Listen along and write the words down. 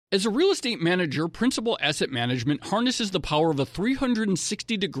As a real estate manager, Principal Asset Management harnesses the power of a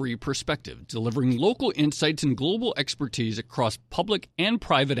 360-degree perspective, delivering local insights and global expertise across public and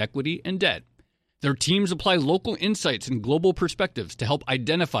private equity and debt. Their teams apply local insights and global perspectives to help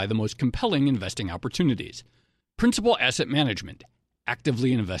identify the most compelling investing opportunities. Principal Asset Management.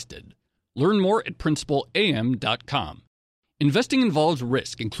 Actively invested. Learn more at principalam.com. Investing involves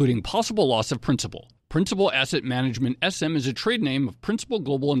risk, including possible loss of principal. Principal Asset Management SM is a trade name of Principal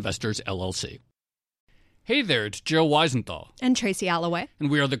Global Investors, LLC. Hey there, it's Joe Weisenthal. And Tracy Alloway. And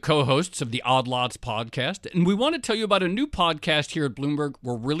we are the co-hosts of the Odd Lots podcast. And we want to tell you about a new podcast here at Bloomberg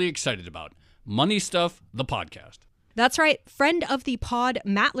we're really excited about. Money Stuff, the podcast. That's right. Friend of the pod,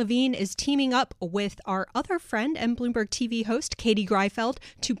 Matt Levine, is teaming up with our other friend and Bloomberg TV host, Katie Greifeld,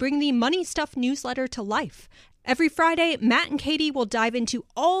 to bring the Money Stuff newsletter to life. Every Friday, Matt and Katie will dive into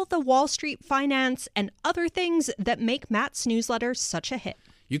all the Wall Street finance and other things that make Matt's newsletter such a hit.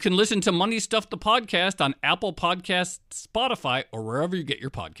 You can listen to Money Stuff, the podcast on Apple Podcasts, Spotify, or wherever you get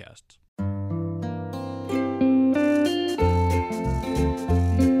your podcasts.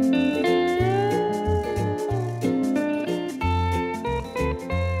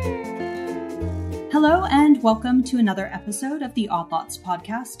 Hello and welcome to another episode of the Odd Lots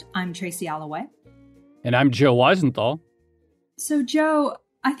podcast. I'm Tracy Alloway. And I'm Joe Weisenthal. So, Joe,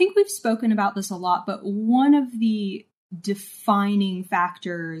 I think we've spoken about this a lot, but one of the defining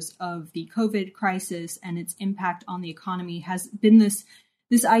factors of the COVID crisis and its impact on the economy has been this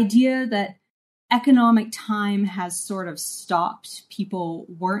idea that economic time has sort of stopped. People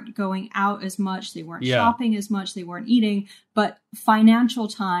weren't going out as much, they weren't shopping as much, they weren't eating, but financial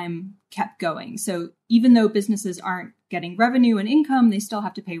time kept going. So even though businesses aren't getting revenue and income, they still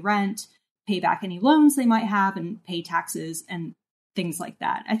have to pay rent, pay back any loans they might have, and pay taxes and things like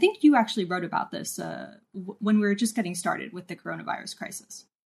that. I think you actually wrote about this when we were just getting started with the coronavirus crisis.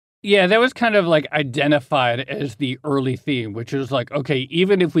 Yeah, that was kind of like identified as the early theme, which is like, okay,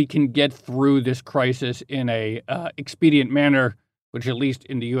 even if we can get through this crisis in a expedient manner, which at least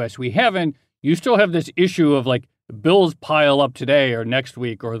in the U.S. we haven't, you still have this issue of like bills pile up today or next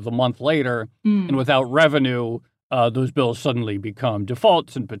week or the month later, and without revenue, those bills suddenly become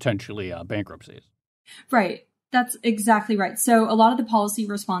defaults and potentially bankruptcies. Right. That's exactly right. So a lot of the policy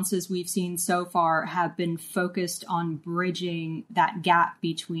responses we've seen so far have been focused on bridging that gap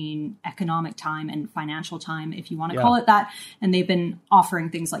between economic time and financial time, if you want to call it that. And they've been offering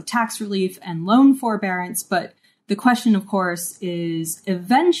things like tax relief and loan forbearance. But the question, of course, is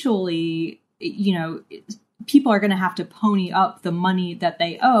eventually, people are going to have to pony up the money that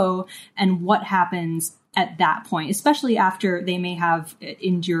they owe, and what happens at that point, especially after they may have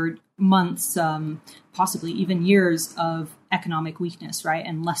endured months, possibly even years of economic weakness, right?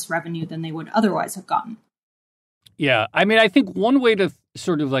 And less revenue than they would otherwise have gotten. Yeah. I mean, I think one way to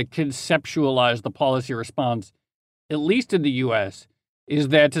sort of like conceptualize the policy response, at least in the U.S., is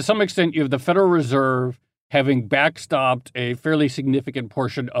that to some extent you have the Federal Reserve having backstopped a fairly significant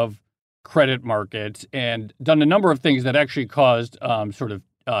portion of credit markets and done a number of things that actually caused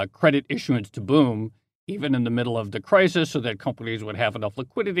credit issuance to boom, even in the middle of the crisis, so that companies would have enough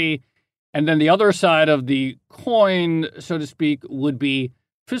liquidity. And then the other side of the coin, so to speak, would be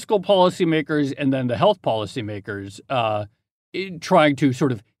fiscal policymakers and then the health policymakers trying to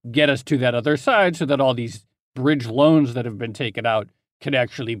sort of get us to that other side so that all these bridge loans that have been taken out can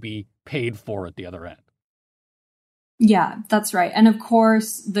actually be paid for at the other end. Yeah, that's right. And of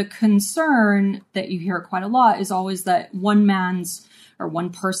course, the concern that you hear quite a lot is always that one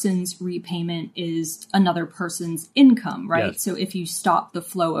person's repayment is another person's income, right? Yes. So if you stop the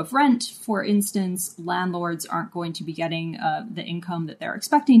flow of rent, for instance, landlords aren't going to be getting the income that they're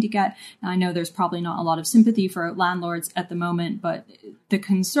expecting to get. Now, I know there's probably not a lot of sympathy for landlords at the moment, but the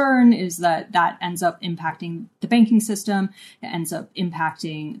concern is that that ends up impacting the banking system. It ends up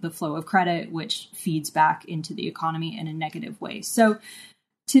impacting the flow of credit, which feeds back into the economy in a negative way. So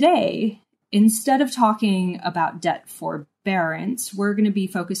today, instead of talking about debt forbearance, we're going to be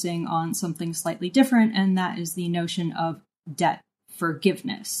focusing on something slightly different, and that is the notion of debt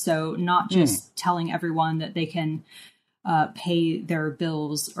forgiveness. So not just telling everyone that they can pay their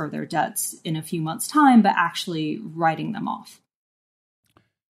bills or their debts in a few months' time, but actually writing them off.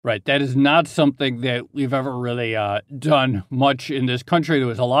 Right. That is not something that we've ever really done much in this country. There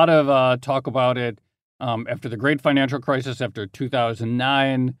was a lot of talk about it after the great financial crisis, after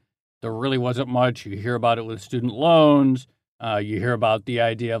 2009. There really wasn't much. You hear about it with student loans. You hear about the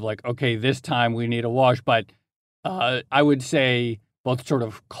idea of like, okay, this time we need a wash. But I would say both sort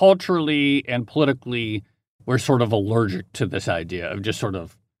of culturally and politically, we're sort of allergic to this idea of just sort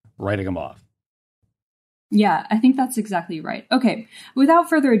of writing them off. Yeah, I think that's exactly right. Okay, without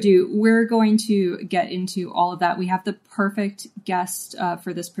further ado, we're going to get into all of that. We have the perfect guest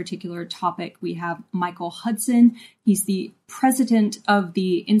for this particular topic. We have Michael Hudson. He's the president of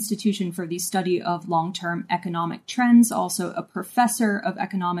the Institution for the Study of Long-Term Economic Trends, also a professor of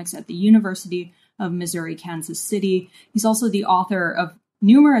economics at the University of Missouri, Kansas City. He's also the author of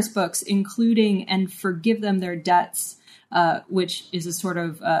numerous books, including And Forgive Them Their Debts, which is a sort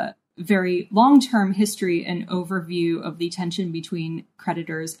of very long-term history and overview of the tension between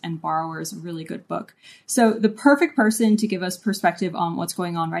creditors and borrowers. A really good book. So the perfect person to give us perspective on what's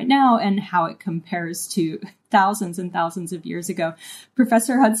going on right now and how it compares to thousands and thousands of years ago.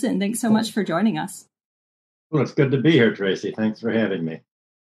 Professor Hudson, thanks so much for joining us. Well, it's good to be here, Tracy. Thanks for having me.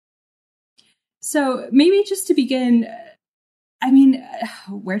 So maybe just to begin,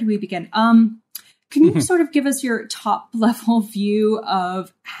 where do we begin? Can you sort of give us your top level view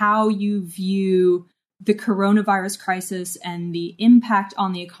of how you view the coronavirus crisis and the impact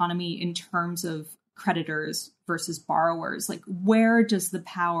on the economy in terms of creditors versus borrowers? Like, where does the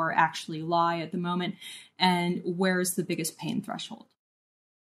power actually lie at the moment, and where's the biggest pain threshold?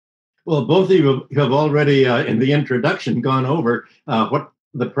 Well, both of you have already, in the introduction, gone over what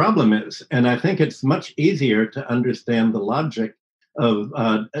the problem is. And I think it's much easier to understand the logic of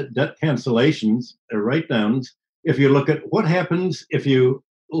debt cancellations or write-downs if you look at what happens if you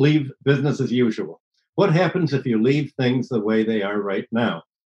leave business as usual. What happens if you leave things the way they are right now?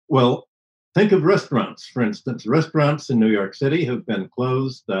 Well, think of restaurants, for instance. Restaurants in New York City have been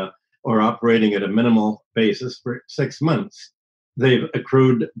closed or operating at a minimal basis for 6 months. They've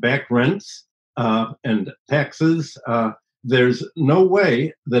accrued back rents and taxes. There's no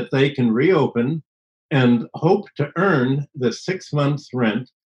way that they can reopen and hope to earn the 6 months rent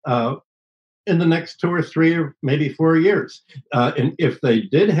in the next 2 or 3 or maybe 4 years. And if they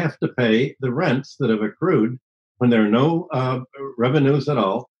did have to pay the rents that have accrued when there are no revenues at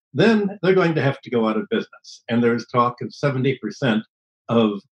all, then they're going to have to go out of business. And there's talk of 70%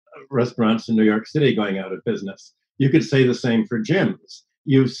 of restaurants in New York City going out of business. You could say the same for gyms.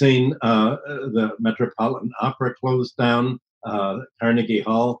 You've seen the Metropolitan Opera closed down, Carnegie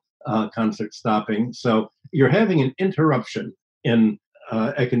Hall concert stopping. So you're having an interruption in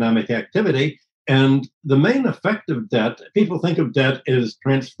economic activity. And the main effect of debt, people think of debt as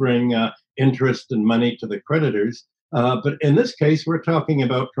transferring interest and money to the creditors. But in this case, we're talking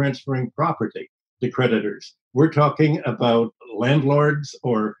about transferring property to creditors. We're talking about landlords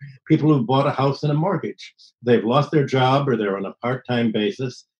or people who bought a house in a mortgage. They've lost their job or they're on a part-time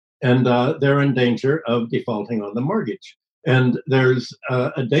basis, and they're in danger of defaulting on the mortgage. And there's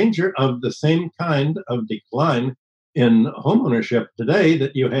a danger of the same kind of decline in homeownership today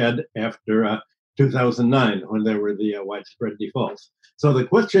that you had after 2009 when there were the widespread defaults. So the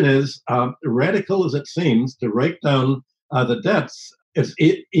question is, radical as it seems to write down the debts, it's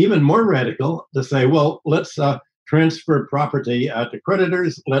even more radical to say, well, let's transfer property to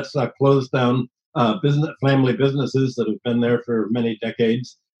creditors. Let's close down family businesses that have been there for many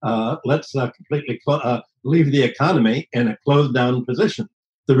decades. Let's completely leave the economy in a closed down position.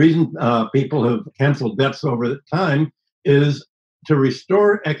 The reason people have canceled debts over the time is to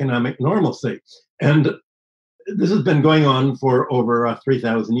restore economic normalcy. And this has been going on for over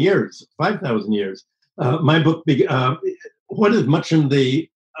 3,000 years, 5,000 years. My book, what is much in the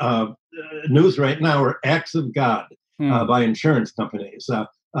news right now are acts of God by insurance companies.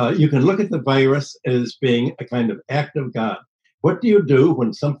 You can look at the virus as being a kind of act of God. What do you do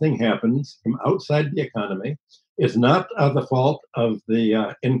when something happens from outside the economy? It's not the fault of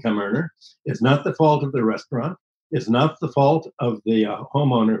the income earner. It's not the fault of the restaurant. It's not the fault of the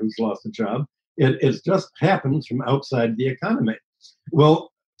homeowner who's lost a job. It just happens from outside the economy.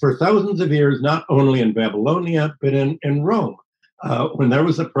 Well, for thousands of years, not only in Babylonia, but in Rome, when there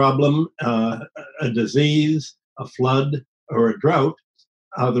was a problem, a disease, a flood, or a drought,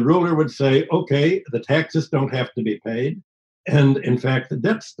 the ruler would say, okay, the taxes don't have to be paid. And in fact, the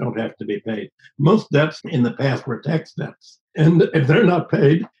debts don't have to be paid. Most debts in the past were tax debts. And if they're not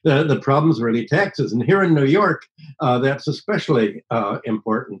paid, the problem's really taxes. And here in New York, that's especially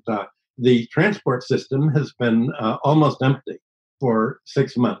important. The transport system has been almost empty for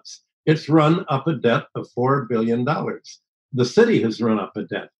 6 months. It's run up a debt of $4 billion. The city has run up a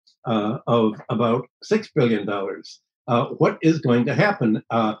debt of about $6 billion. What is going to happen?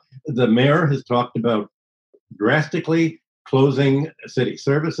 The mayor has talked about drastically closing city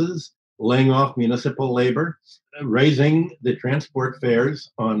services, laying off municipal labor, raising the transport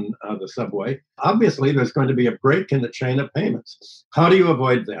fares on the subway. Obviously, there's going to be a break in the chain of payments. How do you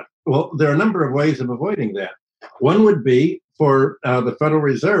avoid that? Well, there are a number of ways of avoiding that. One would be for the Federal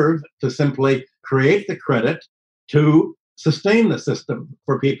Reserve to simply create the credit to sustain the system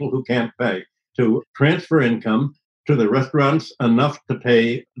for people who can't pay, to transfer income to the restaurants enough to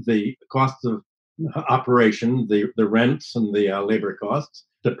pay the costs of operation, the rents and the labor costs,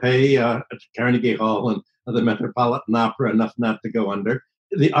 to pay Carnegie Hall and the Metropolitan Opera enough not to go under.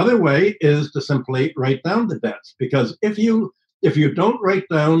 The other way is to simply write down the debts, because if you don't write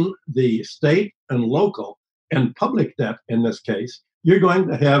down the state and local and public debt in this case, you're going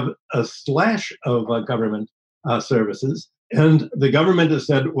to have a slash of government services. And the government has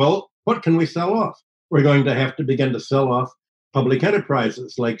said, well, what can we sell off? We're going to have to begin to sell off public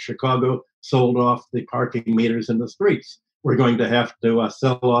enterprises, like Chicago sold off the parking meters in the streets. We're going to have to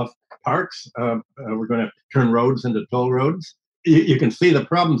sell off parks. We're going to turn roads into toll roads. You can see the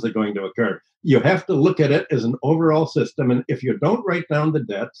problems that are going to occur. You have to look at it as an overall system. And if you don't write down the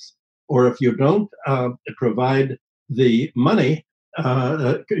debts, or if you don't provide the money,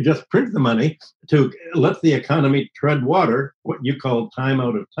 just print the money to let the economy tread water, what you call time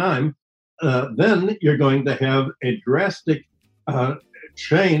out of time, then you're going to have a drastic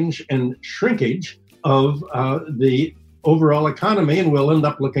change and shrinkage of the overall economy, and we'll end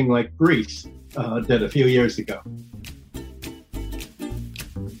up looking like Greece did a few years ago.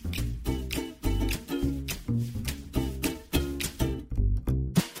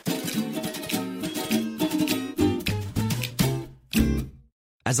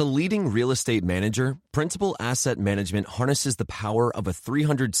 As a leading real estate manager, Principal Asset Management harnesses the power of a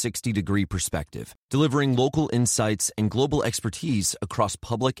 360-degree perspective, delivering local insights and global expertise across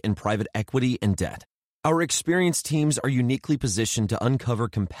public and private equity and debt. Our experienced teams are uniquely positioned to uncover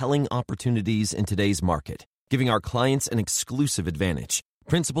compelling opportunities in today's market, giving our clients an exclusive advantage.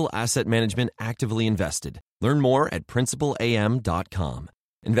 Principal Asset Management actively invested. Learn more at principalam.com.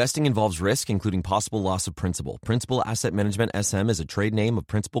 Investing involves risk, including possible loss of principal. Principal Asset Management SM is a trade name of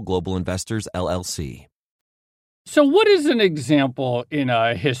Principal Global Investors, LLC. So what is an example in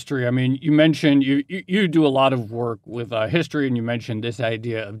history? I mean, you mentioned you do a lot of work with history, and you mentioned this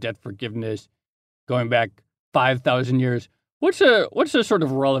idea of debt forgiveness going back 5,000 years. What's a sort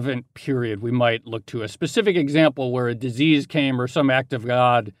of relevant period we might look to, a specific example where a disease came or some act of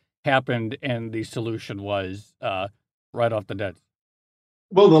God happened and the solution was write off the debts?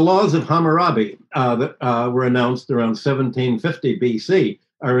 Well, the laws of Hammurabi that were announced around 1750 BC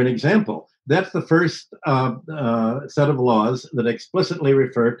are an example. That's the first set of laws that explicitly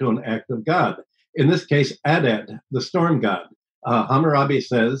refer to an act of God. In this case, Adad, the storm god. Hammurabi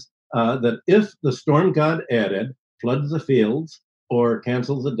says that if the storm god Adad floods the fields or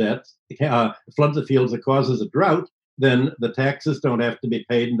cancels the debts, floods the fields that causes a drought, then the taxes don't have to be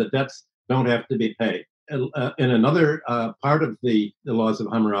paid and the debts don't have to be paid. In another part of the laws of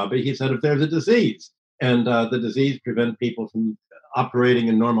Hammurabi, he said if there's a disease and the disease prevents people from operating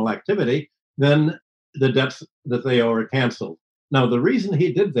in normal activity, then the debts that they owe are canceled. Now, the reason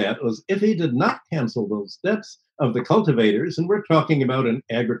he did that was if he did not cancel those debts of the cultivators, and we're talking about an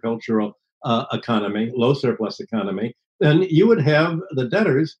agricultural economy, low surplus economy, then you would have the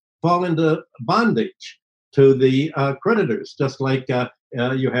debtors fall into bondage to the creditors, just like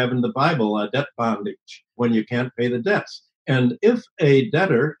you have in the Bible, debt bondage, when you can't pay the debts. And if a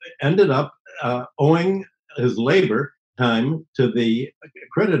debtor ended up owing his labor time to the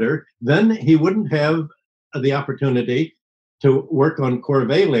creditor, then he wouldn't have the opportunity to work on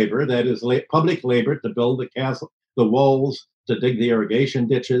corvée labor, that is public labor, to build the castle, the walls, to dig the irrigation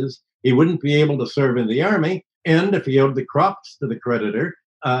ditches. He wouldn't be able to serve in the army. And if he owed the crops to the creditor,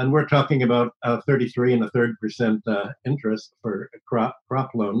 and we're talking about 33 1/3% interest for crop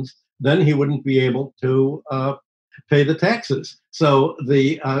loans, then he wouldn't be able to pay the taxes. So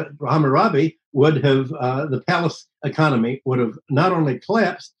the Hammurabi would have, the palace economy would have not only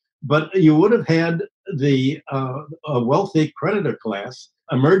collapsed, but you would have had the a wealthy creditor class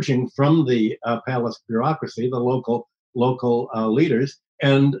emerging from the palace bureaucracy, the local leaders.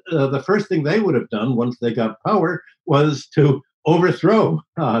 And the first thing they would have done once they got power was to overthrow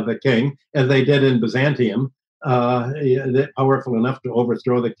the king, as they did in Byzantium. They're powerful enough to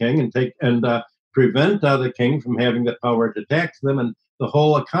overthrow the king and prevent the king from having the power to tax them, and the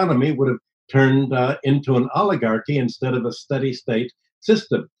whole economy would have turned into an oligarchy instead of a steady state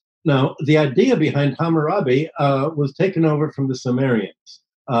system. Now, the idea behind Hammurabi was taken over from the Sumerians,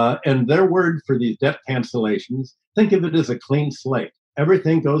 and their word for these debt cancellations, think of it as a clean slate.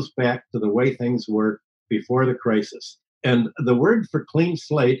 Everything goes back to the way things were before the crisis. And the word for clean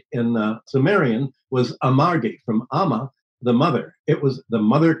slate in Sumerian was amargi, from Amma, the mother. It was the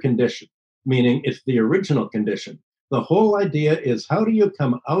mother condition, meaning it's the original condition. The whole idea is, how do you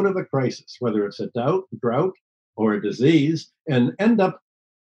come out of a crisis, whether it's a drought or a disease, and end up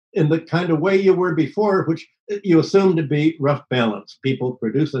in the kind of way you were before, which you assume to be rough balance. People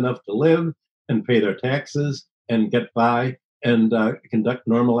produce enough to live and pay their taxes and get by and conduct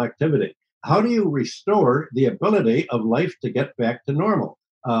normal activity. How do you restore the ability of life to get back to normal?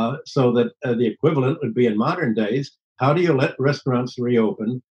 So that the equivalent would be in modern days, how do you let restaurants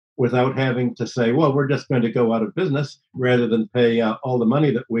reopen without having to say, well, we're just going to go out of business rather than pay all the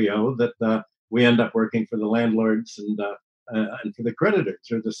money that we owe, that we end up working for the landlords and for the creditors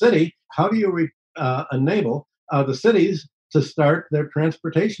or the city? How do you enable the cities to start their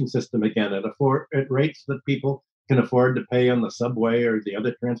transportation system again at rates that people can afford to pay on the subway or the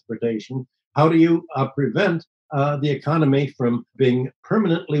other transportation? How do you prevent the economy from being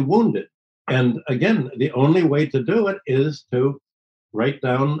permanently wounded? And again, the only way to do it is to write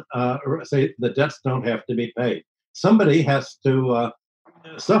down, or say the debts don't have to be paid. Somebody has to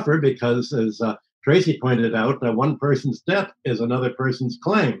suffer because, as Tracy pointed out, one person's debt is another person's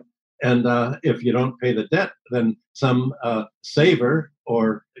claim. And if you don't pay the debt, then some saver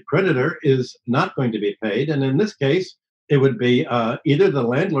or creditor is not going to be paid. And in this case, it would be either the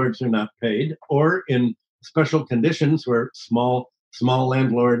landlords are not paid, or in special conditions where small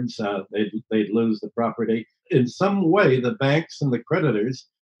landlords, they'd lose the property. In some way, the banks and the creditors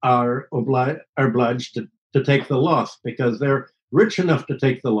are obliged to take the loss because they're rich enough to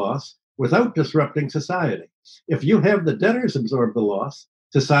take the loss without disrupting society. If you have the debtors absorb the loss,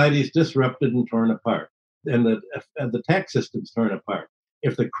 society is disrupted and torn apart, and the tax system's torn apart.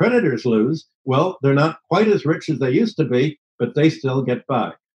 If the creditors lose, well, they're not quite as rich as they used to be, but they still get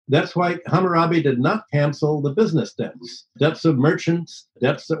by. That's why Hammurabi did not cancel the business debts. Debts of merchants,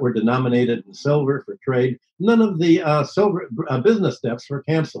 debts that were denominated in silver for trade, none of the silver business debts were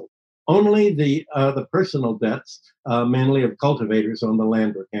canceled. Only the personal debts, mainly of cultivators on the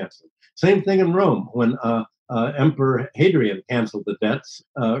land, were canceled. Same thing in Rome. When Emperor Hadrian canceled the debts,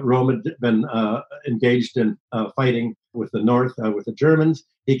 Rome had been engaged in fighting with the North, with the Germans.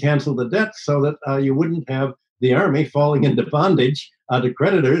 He canceled the debts so that you wouldn't have the army falling into bondage to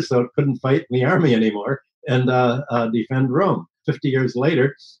creditors, so it couldn't fight in the army anymore and defend Rome. 50 years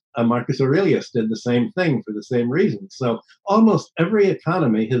later, Marcus Aurelius did the same thing for the same reason. So almost every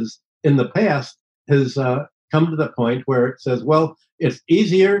economy in the past has come to the point where it says, well, it's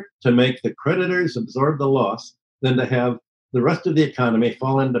easier to make the creditors absorb the loss than to have the rest of the economy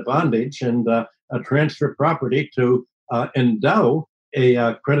fall into bondage and transfer property to endow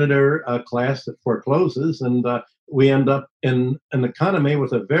a creditor class that forecloses, and we end up in an economy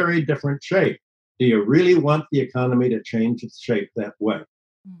with a very different shape. Do you really want the economy to change its shape that way?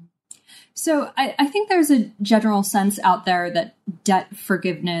 So I think there's a general sense out there that debt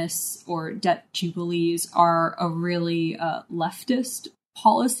forgiveness or debt jubilees are a really leftist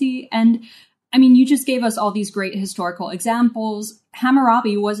policy. And I mean, you just gave us all these great historical examples.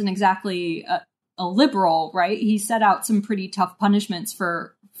 Hammurabi wasn't exactly a liberal, right? He set out some pretty tough punishments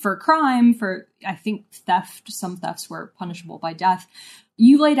for crime, for, I think, theft. Some thefts were punishable by death.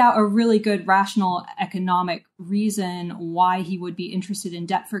 You laid out a really good rational economic reason why he would be interested in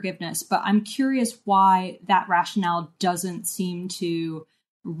debt forgiveness, but I'm curious why that rationale doesn't seem to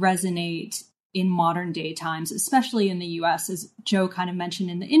resonate in modern day times, especially in the US, as Joe kind of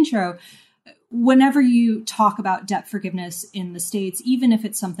mentioned in the intro. Whenever you talk about debt forgiveness in the States, even if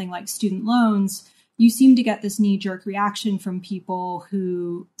it's something like student loans, you seem to get this knee-jerk reaction from people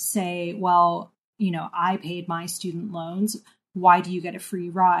who say, well, I paid my student loans. Why do you get a free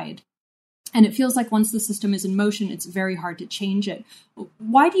ride? And it feels like once the system is in motion, it's very hard to change it.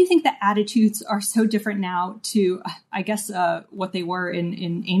 Why do you think the attitudes are so different now to, I guess, what they were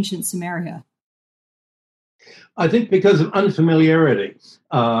in ancient Sumeria? I think because of unfamiliarity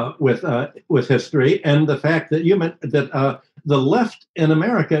with history, and the fact that you meant that the left in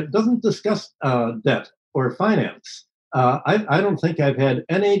America doesn't discuss debt or finance. I don't think I've had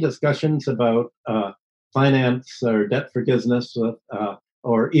any discussions about finance or debt forgiveness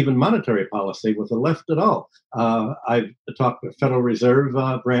or even monetary policy with the left at all. I've talked to Federal Reserve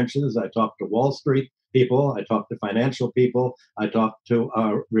branches. I talked to Wall Street people. I talked to financial people. I talked to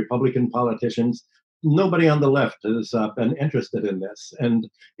Republican politicians. Nobody on the left has been interested in this. And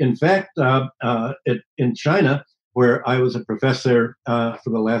in fact, in China, where I was a professor for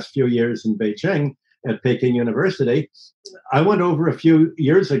the last few years in Beijing at Peking University, I went over a few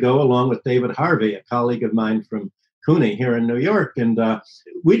years ago along with David Harvey, a colleague of mine from CUNY here in New York. And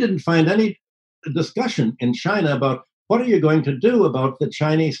we didn't find any discussion in China about what are you going to do about the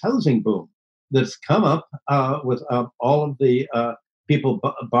Chinese housing boom that's come up with all of the people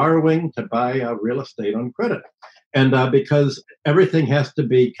borrowing to buy real estate on credit. And because everything has to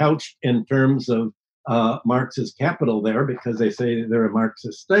be couched in terms of Marx's capital there because they say they're a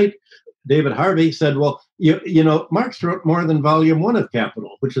Marxist state. David Harvey said, well, you know, Marx wrote more than volume 1 of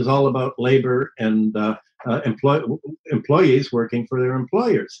Capital, which is all about labor and employees working for their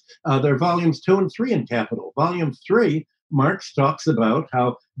employers. There are volumes 2 and 3 in Capital. Volume 3, Marx talks about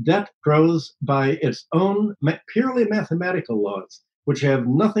how debt grows by its own purely mathematical laws, which have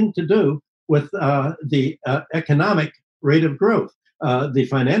nothing to do with the economic rate of growth. The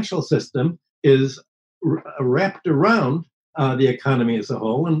financial system is wrapped around the economy as a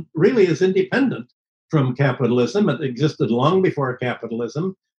whole and really is independent from capitalism. It existed long before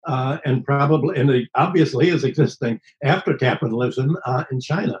capitalism and it obviously is existing after capitalism in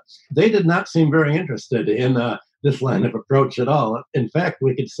China. They did not seem very interested in this line of approach at all. In fact,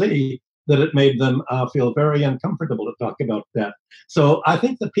 we could see that it made them feel very uncomfortable to talk about that. So I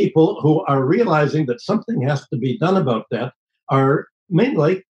think the people who are realizing that something has to be done about that are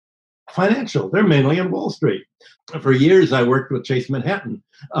mainly financial. They're mainly on Wall Street. For years, I worked with Chase Manhattan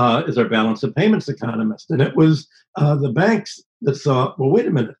as our balance of payments economist. And it was the banks that saw, well, wait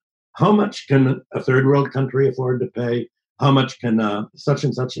a minute, how much can a third world country afford to pay? How much can such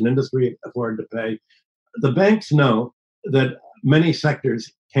and such an industry afford to pay? The banks know that many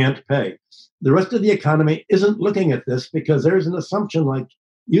sectors can't pay. The rest of the economy isn't looking at this because there's an assumption, like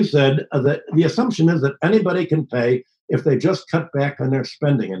you said, that the assumption is that anybody can pay if they just cut back on their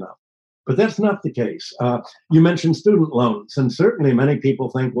spending enough. But that's not the case. You mentioned student loans, and certainly many people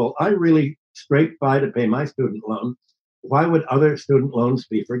think, well, I really scraped by to pay my student loan. Why would other student loans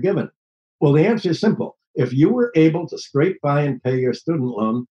be forgiven? Well, the answer is simple. If you were able to scrape by and pay your student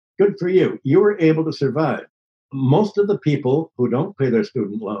loan, good for you. You were able to survive. Most of the people who don't pay their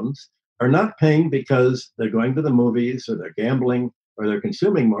student loans are not paying because they're going to the movies or they're gambling or they're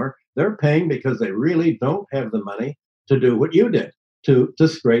consuming more. They're paying because they really don't have the money to do what you did, to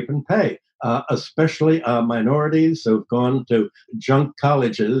scrape and pay, especially minorities who've gone to junk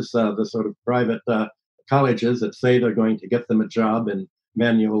colleges, the sort of private colleges that say they're going to get them a job in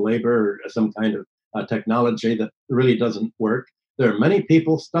manual labor or some kind of technology that really doesn't work. There are many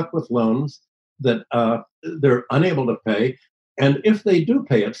people stuck with loans that they're unable to pay. And if they do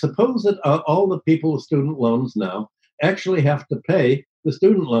pay it, suppose that all the people with student loans now actually have to pay the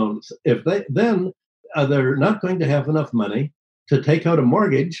student loans. If they then they're not going to have enough money to take out a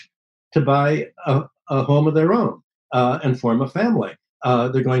mortgage to buy a home of their own and form a family.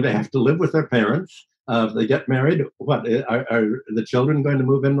 They're going to have to live with their parents. If they get married, what are the children going to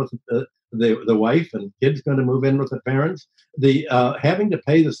move in with the wife, and kids going to move in with the parents? The having to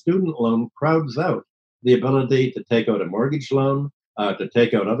pay the student loan crowds out the ability to take out a mortgage loan, to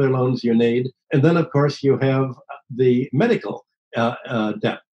take out other loans you need, and then of course you have the medical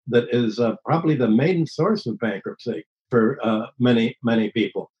debt that is probably the main source of bankruptcy for many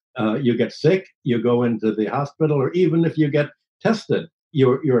people. You get sick, you go into the hospital, or even if you get tested,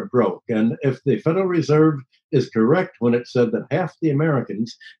 you're broke. And if the Federal Reserve is correct when it said that half the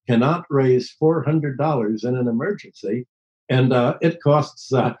Americans cannot raise $400 in an emergency, and it costs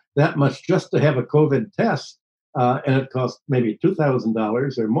that much just to have a COVID test, and it costs maybe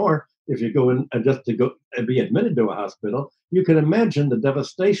 $2,000 or more if you go in just to go and be admitted to a hospital, you can imagine the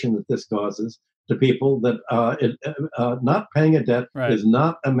devastation that this causes to people. That not paying a debt is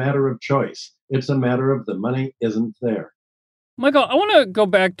not a matter of choice. It's a matter of the money isn't there. Michael, I want to go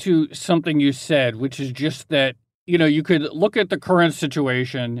back to something you said, which is just that, you could look at the current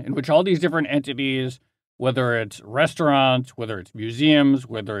situation in which all these different entities, whether it's restaurants, whether it's museums,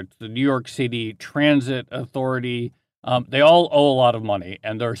 whether it's the New York City Transit Authority, they all owe a lot of money.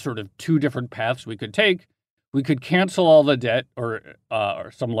 And there are sort of two different paths we could take. We could cancel all the debt or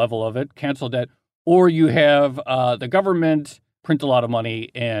some level of it, cancel debt, or you have the government print a lot of money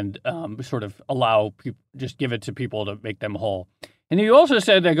and sort of allow people, just give it to people to make them whole. And you also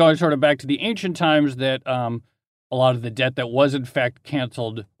said that going sort of back to the ancient times that a lot of the debt that was in fact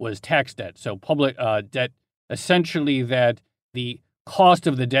canceled was tax debt. So public debt, essentially that the cost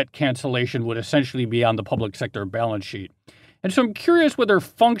of the debt cancellation would essentially be on the public sector balance sheet. And so I'm curious whether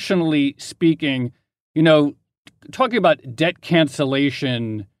functionally speaking, talking about debt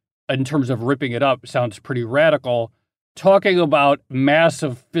cancellation in terms of ripping it up sounds pretty radical. Talking about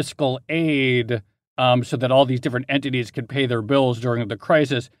massive fiscal aid so that all these different entities can pay their bills during the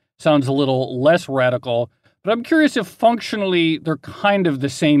crisis sounds a little less radical. But I'm curious if functionally they're kind of the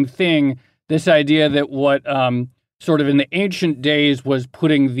same thing, this idea that what sort of in the ancient days was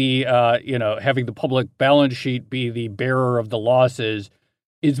putting the, having the public balance sheet be the bearer of the losses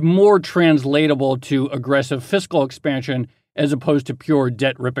is more translatable to aggressive fiscal expansion as opposed to pure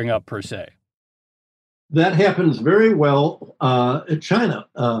debt ripping up per se. That happens very well in China.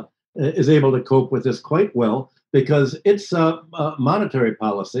 is able to cope with this quite well because its monetary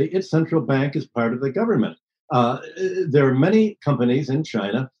policy, its central bank is part of the government. There are many companies in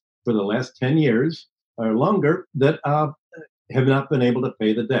China for the last 10 years or longer that have not been able to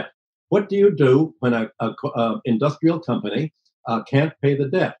pay the debt. What do you do when an industrial company can't pay the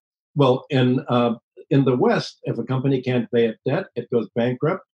debt? Well, in the West, if a company can't pay its debt, it goes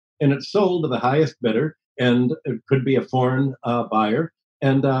bankrupt and it's sold to the highest bidder, and it could be a foreign buyer,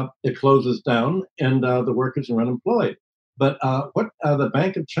 and it closes down, and the workers are unemployed. But what the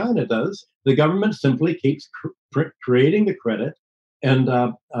Bank of China does, the government simply keeps creating the credit and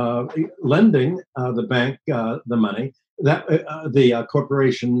lending the bank the money, that the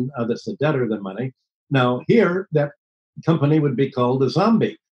corporation that's the debtor the money. Now here, that company would be called a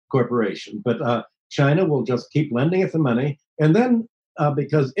zombie corporation, but China will just keep lending it the money, and then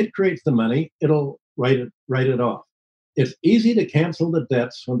because it creates the money, it'll write it off. It's easy to cancel the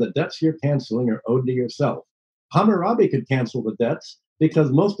debts when the debts you're canceling are owed to yourself. Hammurabi could cancel the debts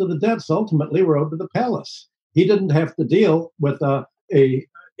because most of the debts ultimately were owed to the palace. He didn't have to deal with a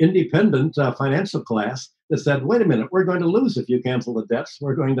independent financial class that said, wait a minute, we're going to lose if you cancel the debts.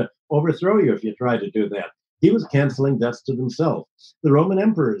 We're going to overthrow you if you try to do that. He was canceling debts to themselves. The Roman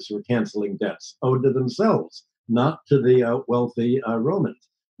emperors were canceling debts owed to themselves, not to the wealthy Romans.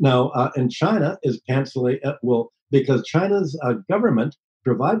 Now, and China is canceling, because China's government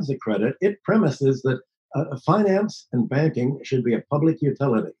provides the credit, it premises that finance and banking should be a public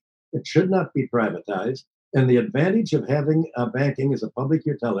utility. It should not be privatized. And the advantage of having banking as a public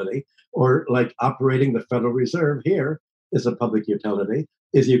utility, or like operating the Federal Reserve here is a public utility,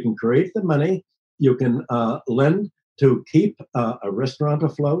 is you can create the money, you can lend to keep a restaurant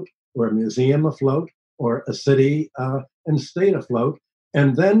afloat, or a museum afloat, or a city and state afloat,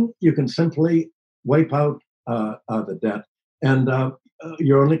 and then you can simply wipe out the debt. And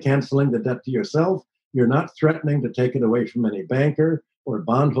you're only canceling the debt to yourself. You're not threatening to take it away from any banker or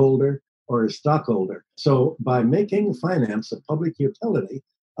bondholder or a stockholder. So by making finance a public utility,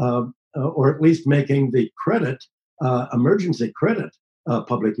 or at least making the credit, emergency credit,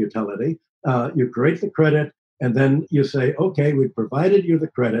 public utility, you create the credit, and then you say, okay, we provided you the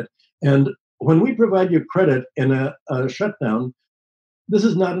credit. And when we provide you credit in a shutdown, this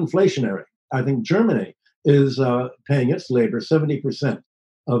is not inflationary. I think Germany is paying its labor 70%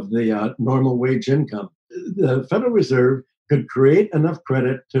 of the normal wage income. The Federal Reserve could create enough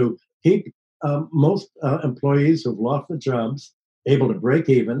credit to keep most employees who've lost their jobs able to break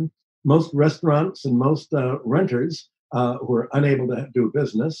even, most restaurants and most renters who are unable to do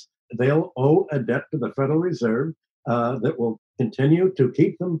business. They'll owe a debt to the Federal Reserve that will continue to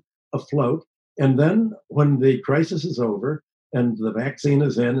keep them afloat. And then when the crisis is over and the vaccine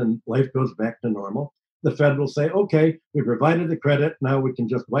is in and life goes back to normal, the Fed will say, okay, we provided the credit, now we can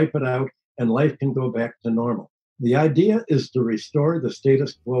just wipe it out and life can go back to normal. The idea is to restore the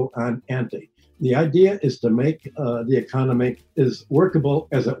status quo on ante. The idea is to make the economy as workable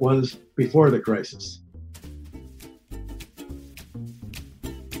as it was before the crisis.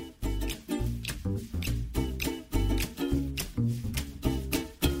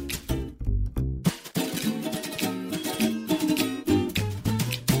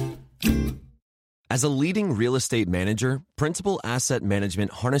 As a leading real estate manager, Principal Asset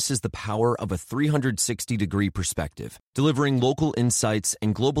Management harnesses the power of a 360-degree perspective, delivering local insights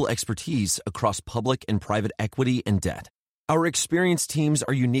and global expertise across public and private equity and debt. Our experienced teams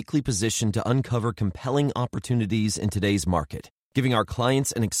are uniquely positioned to uncover compelling opportunities in today's market, giving our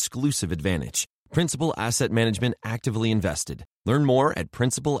clients an exclusive advantage. Principal Asset Management actively invested. Learn more at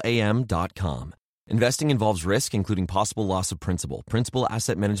principalam.com. Investing involves risk, including possible loss of principal. Principal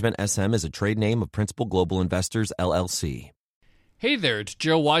Asset Management SM is a trade name of Principal Global Investors, LLC. Hey there, it's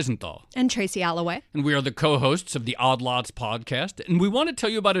Joe Weisenthal. And Tracy Alloway. And we are the co-hosts of the Odd Lots podcast. And we want to tell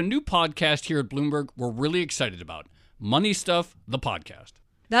you about a new podcast here at Bloomberg we're really excited about. Money Stuff, the podcast.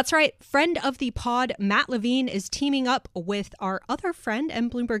 That's right. Friend of the pod, Matt Levine, is teaming up with our other friend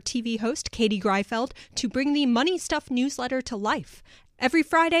and Bloomberg TV host, Katie Greifeld, to bring the Money Stuff newsletter to life. Every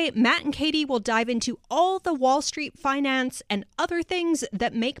Friday, Matt and Katie will dive into all the Wall Street finance and other things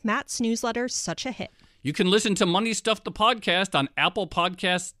that make Matt's newsletter such a hit. You can listen to Money Stuff, the podcast on Apple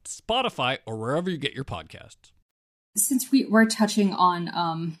Podcasts, Spotify, or wherever you get your podcasts. Since we're touching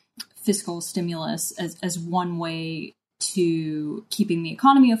on fiscal stimulus as one way to keeping the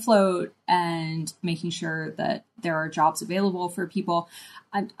economy afloat and making sure that there are jobs available for people,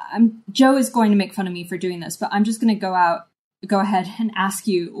 Joe is going to make fun of me for doing this, but I'm just going to go ahead and ask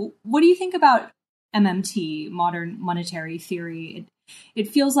you, what do you think about MMT, modern monetary theory? It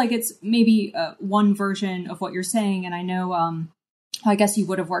feels like it's maybe one version of what you're saying. And I know I guess you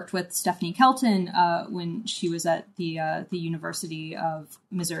would have worked with Stephanie Kelton when she was at the University of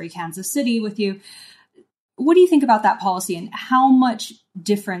Missouri, Kansas City with you. What do you think about that policy, and how much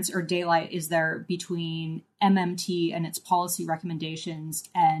difference or daylight is there between MMT and its policy recommendations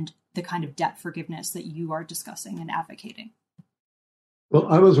and the kind of debt forgiveness that you are discussing and advocating? Well,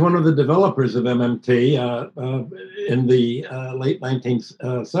 I was one of the developers of MMT in the late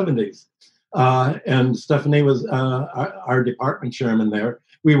 1970s. And Stephanie was our department chairman there.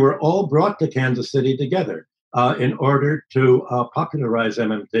 We were all brought to Kansas City together in order to popularize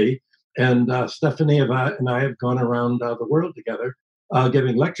MMT. And Stephanie and I have gone around the world together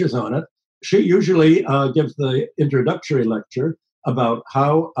giving lectures on it. She usually gives the introductory lecture about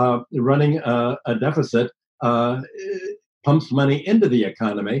how running a deficit pumps money into the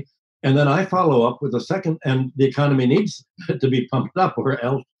economy. And then I follow up with a second, and the economy needs to be pumped up or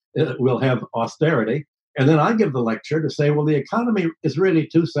else we'll have austerity. And then I give the lecture to say, well, the economy is really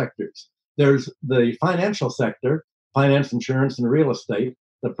two sectors. There's the financial sector, finance, insurance, and real estate,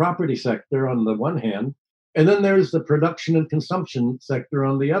 the property sector on the one hand, and then there's the production and consumption sector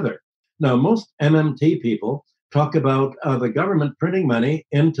on the other. Now, most MMT people talk about the government printing money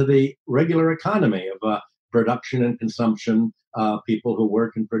into the regular economy of production and consumption, people who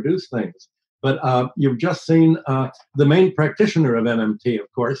work and produce things. But you've just seen the main practitioner of MMT,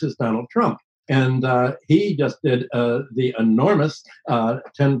 of course, is Donald Trump. And he just did the enormous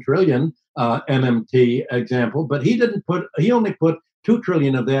 10 trillion MMT example, but he only put 2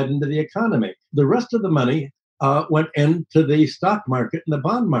 trillion of that into the economy. The rest of the money went into the stock market and the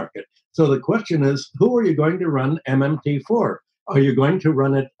bond market. So the question is, who are you going to run MMT for? Are you going to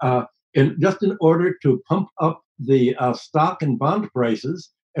run it in order to pump up the stock and bond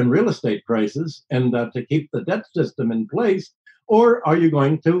prices and real estate prices and to keep the debt system in place? Or are you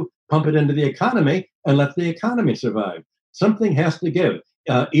going to pump it into the economy and let the economy survive? Something has to give.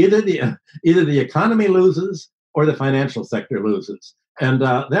 Either the economy loses or the financial sector loses. And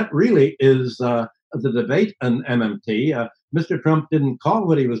that really is the debate on MMT. Mr. Trump didn't call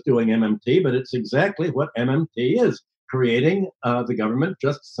what he was doing MMT, but it's exactly what MMT is, creating the government,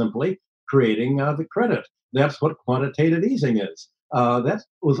 just simply creating the credit. That's what quantitative easing is. That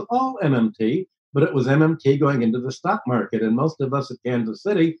was all MMT, but it was MMT going into the stock market. And most of us at Kansas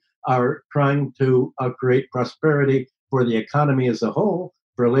City are trying to create prosperity for the economy as a whole,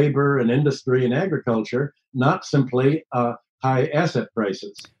 for labor and industry and agriculture, not simply high asset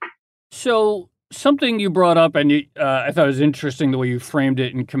prices. So something you brought up, and I thought it was interesting the way you framed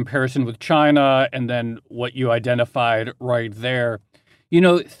it in comparison with China and then what you identified right there.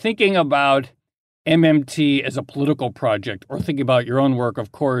 Thinking about MMT as a political project, or thinking about your own work,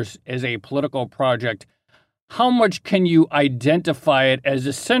 of course, as a political project, how much can you identify it as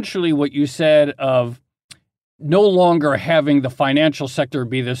essentially what you said of no longer having the financial sector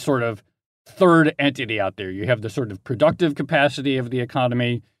be this sort of third entity out there? You have the sort of productive capacity of the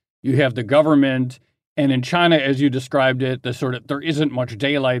economy, you have the government, and in China, as you described it, there isn't much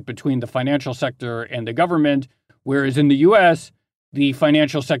daylight between the financial sector and the government, whereas in the U.S., the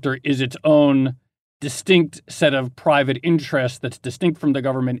financial sector is its own distinct set of private interests that's distinct from the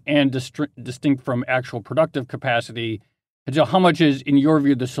government and distinct from actual productive capacity. And so how much is, in your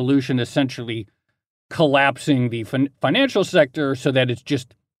view, the solution essentially collapsing the financial sector so that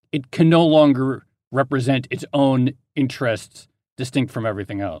it can no longer represent its own interests distinct from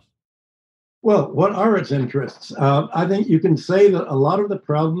everything else? Well, what are its interests? I think you can say that a lot of the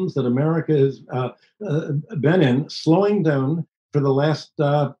problems that America has been in, slowing down for the last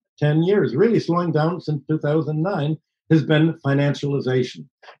 10 years, really slowing down since 2009, has been financialization.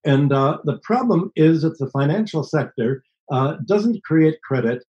 And the problem is that the financial sector doesn't create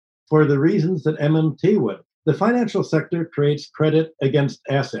credit for the reasons that MMT would. The financial sector creates credit against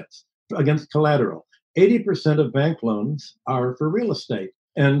assets, against collateral. 80% of bank loans are for real estate.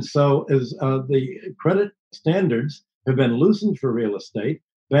 And so as the credit standards have been loosened for real estate,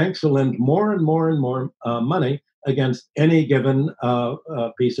 banks will lend more and more and more money against any given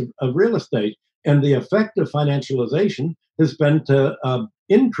piece of real estate. And the effect of financialization has been to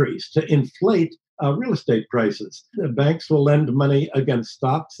inflate real estate prices. The banks will lend money against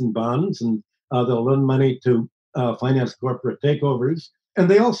stocks and bonds, and they'll lend money to finance corporate takeovers. And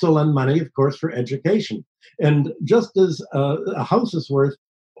they also lend money, of course, for education. And just as a house is worth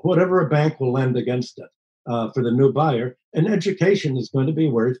whatever a bank will lend against it for the new buyer, an education is going to be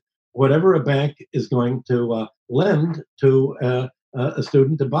worth whatever a bank is going to lend to a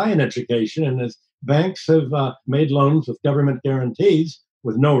student to buy an education. And as banks have made loans with government guarantees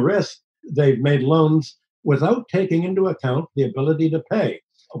with no risk, they've made loans without taking into account the ability to pay.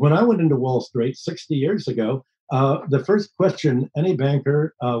 When I went into Wall Street 60 years ago, the first question any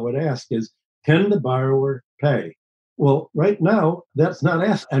banker would ask is, can the borrower pay? Well, right now, that's not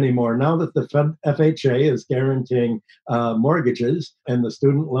asked anymore. Now that the FHA is guaranteeing mortgages and the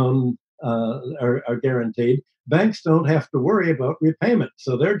student loan are guaranteed, banks don't have to worry about repayment.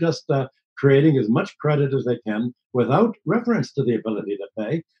 So they're just creating as much credit as they can without reference to the ability to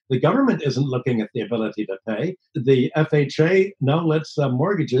pay. The government isn't looking at the ability to pay. The FHA now lets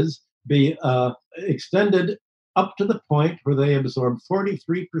mortgages be extended up to the point where they absorb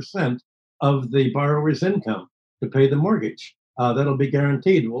 43% of the borrower's income to pay the mortgage. That'll be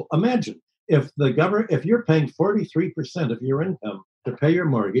guaranteed. Well, imagine if you're paying 43% of your income to pay your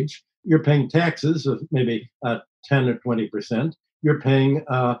mortgage, you're paying taxes of maybe 10 or 20%. You're paying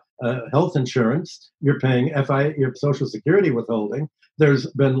health insurance. You're paying your Social Security withholding. There's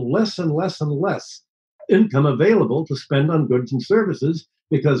been less and less and less income available to spend on goods and services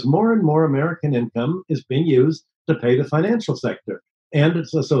because more and more American income is being used to pay the financial sector and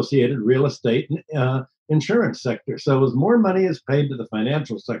its associated real estate and insurance sector. So as more money is paid to the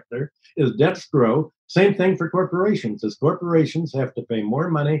financial sector, as debts grow, same thing for corporations. As corporations have to pay more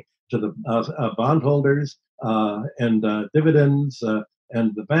money to the bondholders and dividends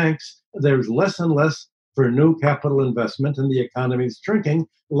and the banks, there's less and less for new capital investment, and the economy is shrinking,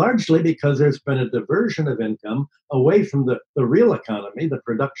 largely because there's been a diversion of income away from the real economy, the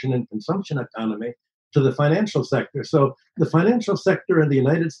production and consumption economy, to the financial sector. So the financial sector in the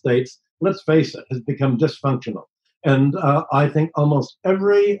United States, let's face it, has become dysfunctional. And I think almost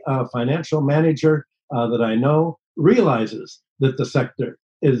every financial manager that I know realizes that the sector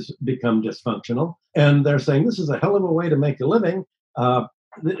is become dysfunctional. And they're saying, this is a hell of a way to make a living.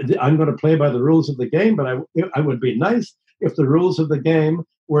 I'm going to play by the rules of the game, but I would be nice if the rules of the game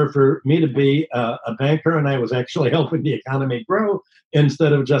were for me to be a banker and I was actually helping the economy grow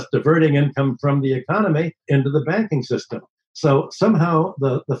instead of just diverting income from the economy into the banking system. So somehow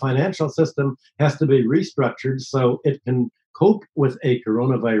the financial system has to be restructured so it can cope with a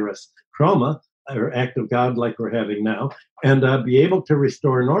coronavirus trauma or act of God like we're having now and be able to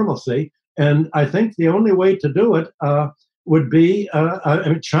restore normalcy. And I think the only way to do it would be,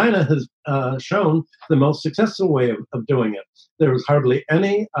 China has shown the most successful way of doing it. There was hardly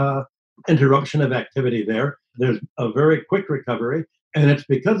any interruption of activity there. There's a very quick recovery. And it's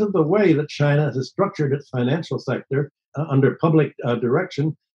because of the way that China has structured its financial sector under public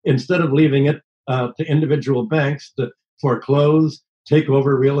direction, instead of leaving it to individual banks to foreclose, take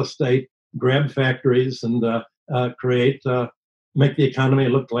over real estate, grab factories, and make the economy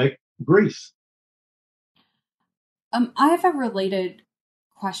look like Greece. I have a related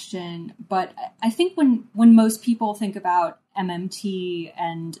question, but I think when most people think about MMT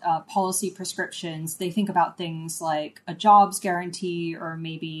and policy prescriptions, they think about things like a jobs guarantee or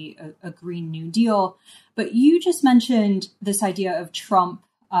maybe a Green New Deal. But you just mentioned this idea of Trump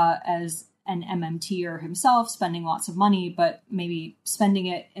as an MMTer himself, spending lots of money, but maybe spending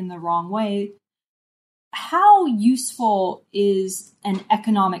it in the wrong way. How useful is an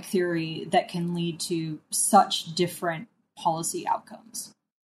economic theory that can lead to such different policy outcomes?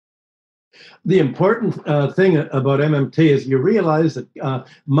 The important thing about MMT is you realize that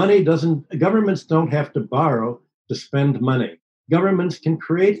governments don't have to borrow to spend money. Governments can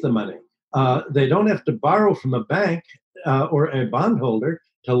create the money. They don't have to borrow from a bank or a bondholder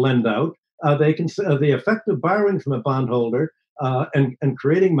to lend out. The effect of borrowing from a bondholder and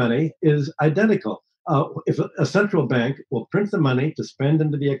creating money is identical. If a central bank will print the money to spend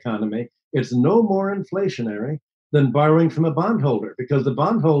into the economy, it's no more inflationary than borrowing from a bondholder, because the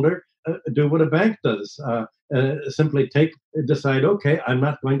bondholder do what a bank does, simply decide, okay, I'm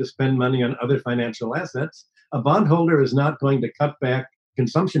not going to spend money on other financial assets. A bondholder is not going to cut back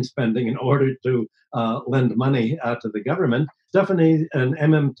consumption spending in order to lend money to the government. Stephanie and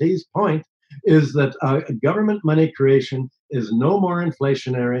MMT's point is that government money creation is no more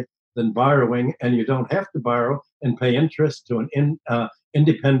inflationary than borrowing, and you don't have to borrow and pay interest to an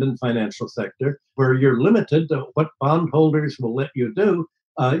independent financial sector where you're limited to what bondholders will let you do.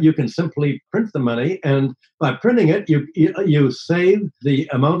 You can simply print the money, and by printing it, you save the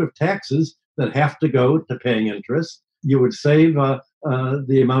amount of taxes that have to go to paying interest. You would save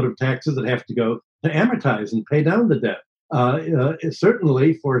the amount of taxes that have to go to amortize and pay down the debt.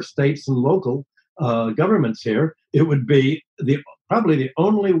 Certainly for states and local governments here, it would be probably the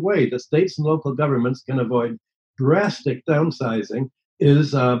only way that states and local governments can avoid drastic downsizing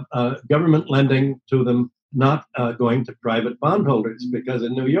is government lending to them, not going to private bondholders. Because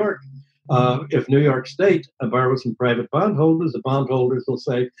in New York, if New York State borrows from private bondholders, the bondholders will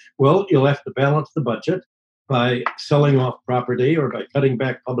say, well, you'll have to balance the budget by selling off property or by cutting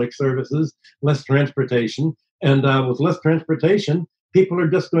back public services, less transportation. And with less transportation, people are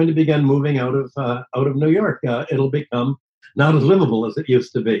just going to begin moving out of New York. It'll become not as livable as it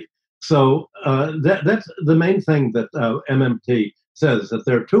used to be. So that's the main thing that MMT says, that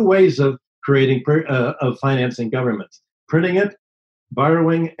there are two ways of of financing governments: printing it,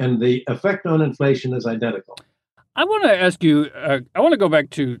 borrowing, and the effect on inflation is identical. I want to ask you, I want to go back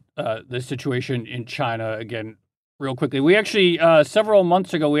to the situation in China again real quickly. We actually, several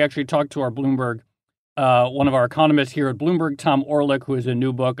months ago, we actually talked to our Bloomberg, one of our economists here at Bloomberg, Tom Orlik, who has a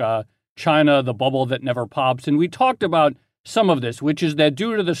new book, China, the Bubble That Never Pops. And we talked about some of this, which is that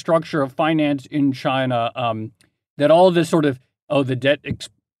due to the structure of finance in China, that all this sort of, the debt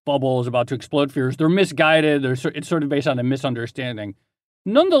bubble is about to explode fears, they're misguided. It's sort of based on a misunderstanding.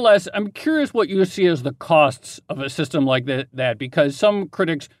 Nonetheless, I'm curious what you see as the costs of a system like that, because some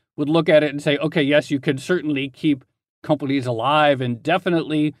critics would look at it and say, okay, yes, you could certainly keep companies alive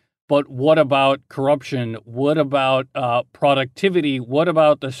indefinitely, but what about corruption? What about productivity? What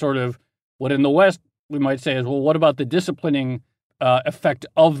about the sort of, what in the West we might say is, well, what about the disciplining effect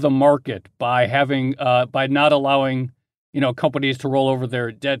of the market by not allowing, companies to roll over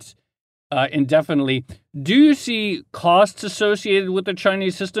their debts indefinitely? Do you see costs associated with the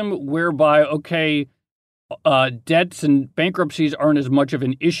Chinese system whereby, debts and bankruptcies aren't as much of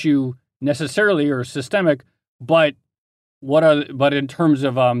an issue necessarily or systemic, but in terms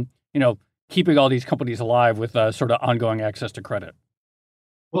of, keeping all these companies alive with sort of ongoing access to credit?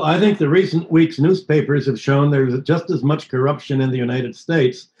 Well, I think the recent week's newspapers have shown there's just as much corruption in the United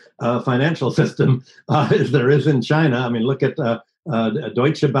States financial system as there is in China. I mean, look at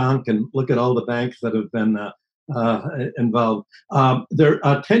Deutsche Bank and look at all the banks that have been involved.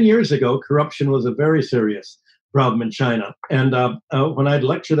 10 years ago, corruption was a very serious problem in China. And when I'd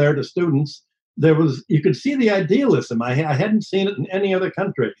lecture there to students, you could see the idealism. I hadn't seen it in any other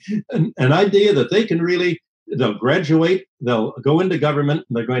country. An idea that they can really, they'll graduate, they'll go into government,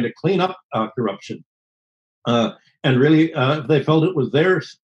 and they're going to clean up corruption. And really, they felt it was their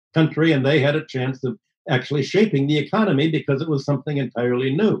country and they had a chance of actually shaping the economy because it was something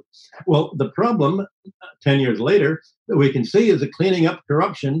entirely new. Well, the problem 10 years later that we can see is that cleaning up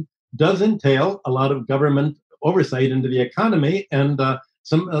corruption does entail a lot of government oversight into the economy, and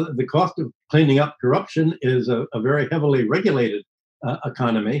the cost of cleaning up corruption is a very heavily regulated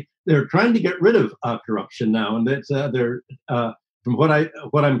economy. They're trying to get rid of corruption now, and that's from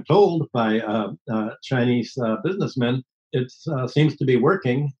what I'm told by Chinese businessmen, it seems to be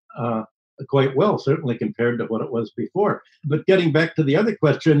working quite well, certainly compared to what it was before. But getting back to the other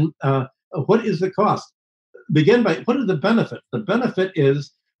question, what is the cost? Begin by, what is the benefit? The benefit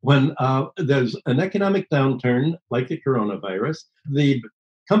is when there's an economic downturn like the coronavirus, the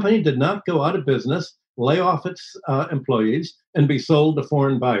company did not go out of business, lay off its employees, and be sold to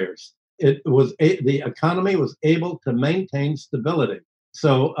foreign buyers. The economy was able to maintain stability.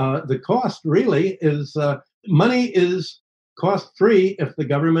 So the cost really is, money is cost-free if the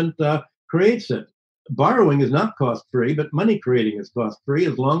government creates it. Borrowing is not cost-free, but money creating is cost-free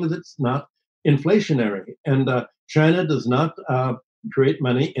as long as it's not inflationary. And China does not create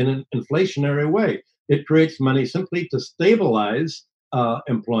money in an inflationary way. It creates money simply to stabilize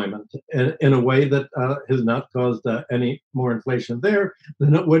employment in a way that has not caused any more inflation there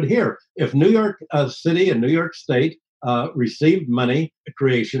than it would here. If New York City and New York State received money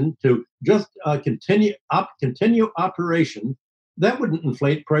creation to just continue operation, that wouldn't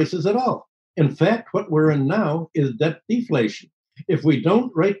inflate prices at all. In fact, what we're in now is debt deflation. If we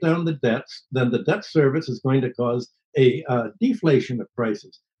don't write down the debts, then the debt service is going to cause a deflation of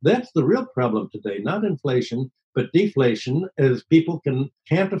prices. That's the real problem today, not inflation, but deflation, as people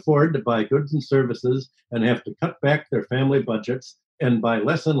can't afford to buy goods and services and have to cut back their family budgets and buy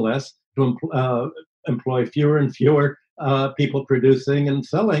less and less to employ fewer and fewer people producing and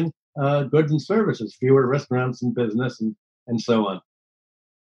selling goods and services, fewer restaurants and business and so on.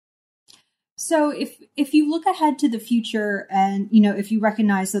 So if you look ahead to the future and, if you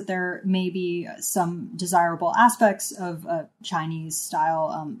recognize that there may be some desirable aspects of a Chinese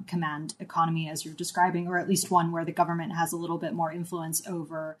style command economy, as you're describing, or at least one where the government has a little bit more influence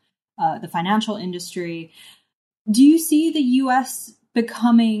over the financial industry, do you see the U.S.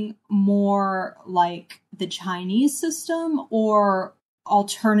 becoming more like the Chinese system, or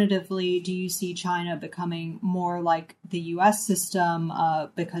alternatively, do you see China becoming more like the U.S. system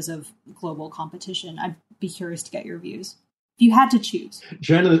because of global competition? I'd be curious to get your views. If you had to choose.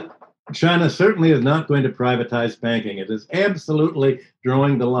 China certainly is not going to privatize banking. It is absolutely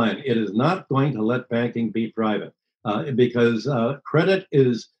drawing the line. It is not going to let banking be private because credit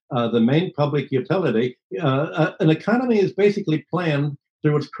is the main public utility. An economy is basically planned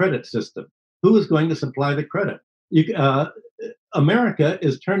through its credit system. who is going to supply the credit? America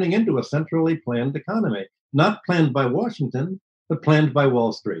is turning into a centrally planned economy, not planned by Washington, but planned by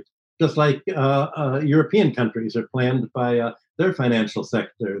Wall Street. Just like European countries are planned by their financial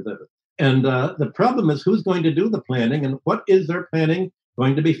sector. And the problem is who's going to do the planning, and what is their planning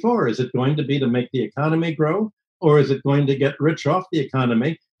going to be for? Is it going to be to make the economy grow, or is it going to get rich off the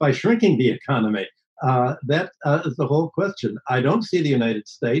economy by shrinking the economy? That is the whole question. I don't see the United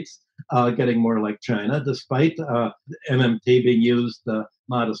States getting more like China, despite MMT being used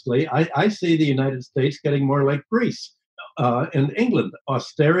modestly. I see the United States getting more like Greece and England.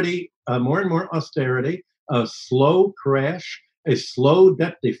 Austerity, more and more austerity, a slow crash, a slow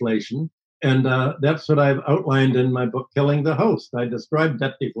debt deflation. And that's what I've outlined in my book, Killing the Host. I described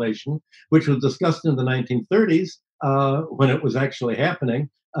debt deflation, which was discussed in the 1930s when it was actually happening,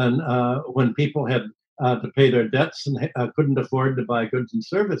 and when people had to pay their debts and couldn't afford to buy goods and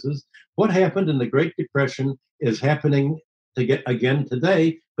services. What happened in the Great Depression is happening again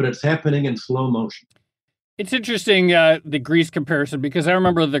today, but it's happening in slow motion. It's interesting, the Greece comparison, because I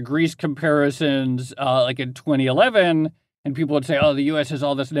remember the Greece comparisons like in 2011, and people would say, oh, the U.S. has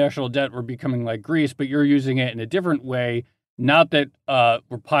all this national debt, we're becoming like Greece, but you're using it in a different way. Not that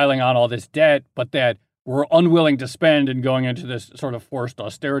we're piling on all this debt, but that we're unwilling to spend and going into this sort of forced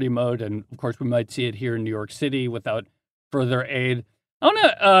austerity mode. And of course, we might see it here in New York City without further aid. I want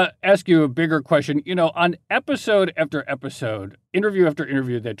to ask you a bigger question. You know, on episode after episode, interview after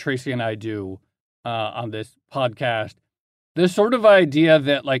interview that Tracy and I do on this podcast, this sort of idea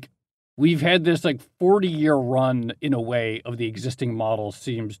that like we've had this like 40-year run in a way of the existing model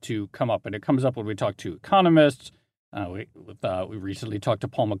seems to come up. And it comes up when we talk to economists. We recently talked to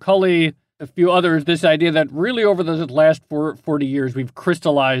Paul McCulley, a few others, this idea that really over the last 40 years, we've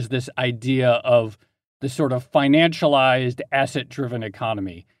crystallized this idea of this sort of financialized, asset-driven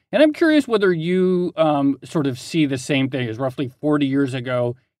economy. And I'm curious whether you sort of see the same thing as roughly 40 years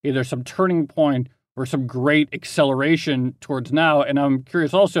ago, either some turning point or some great acceleration towards now. And I'm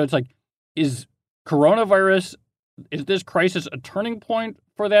curious also, it's like, is this crisis a turning point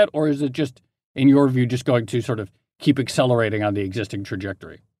for that? Or is it just, in your view, just going to sort of keep accelerating on the existing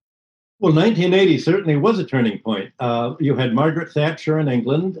trajectory? Well, 1980 certainly was a turning point. You had Margaret Thatcher in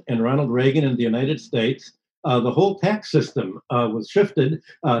England and Ronald Reagan in the United States. The whole tax system was shifted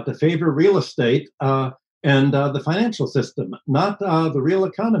to favor real estate and the financial system, not the real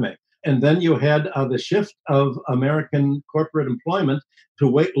economy. And then you had the shift of American corporate employment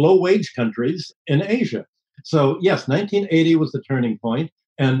to low-wage countries in Asia. So yes, 1980 was the turning point,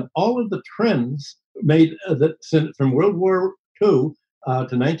 and all of the trends made from World War II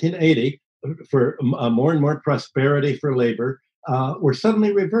to 1980 for more and more prosperity for labor were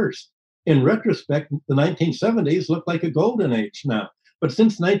suddenly reversed. In retrospect, the 1970s look like a golden age now. But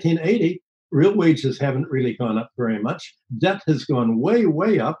since 1980, real wages haven't really gone up very much. Debt has gone way,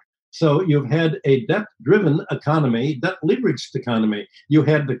 way up. So you've had a debt-driven economy, debt-leveraged economy. You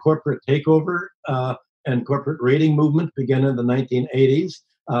had the corporate takeover and corporate rating movement begin in the 1980s.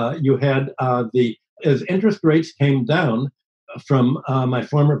 You had as interest rates came down from my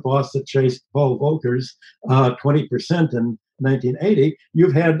former boss at Chase, Paul Volcker's 20% in 1980,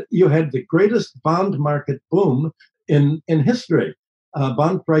 you had the greatest bond market boom in history.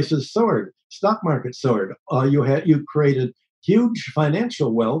 Bond prices soared, stock market soared. You created huge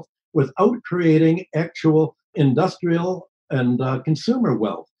financial wealth without creating actual industrial and consumer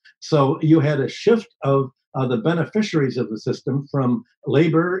wealth. So you had a shift of the beneficiaries of the system from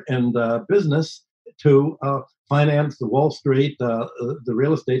labor and business to finance, the Wall Street, the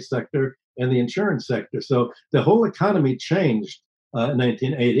real estate sector, and the insurance sector. So the whole economy changed in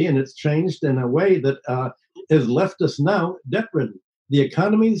 1980, and it's changed in a way that has left us now debt-ridden. The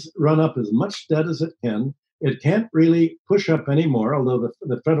economy's run up as much debt as it can. It can't really push up anymore, although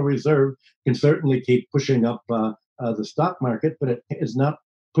the Federal Reserve can certainly keep pushing up the stock market, but it is not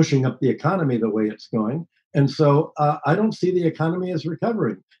pushing up the economy the way it's going. And so I don't see the economy as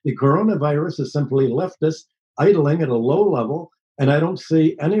recovering. The coronavirus has simply left us idling at a low level, and I don't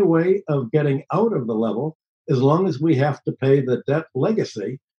see any way of getting out of the level as long as we have to pay the debt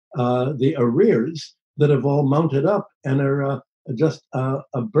legacy, the arrears that have all mounted up and are just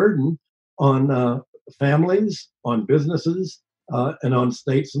a burden on families, on businesses, and on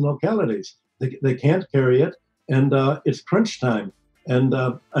states and localities. They can't carry it, and it's crunch time. And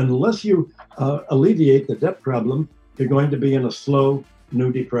unless you alleviate the debt problem, you're going to be in a slow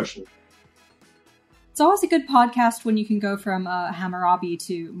new depression. It's always a good podcast when you can go from Hammurabi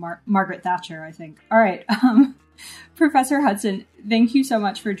to Margaret Thatcher, I think. All right. Professor Hudson, thank you so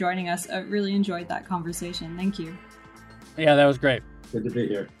much for joining us. I really enjoyed that conversation. Thank you. Yeah, that was great. Good to be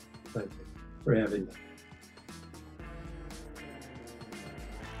here. Thank you. for having me.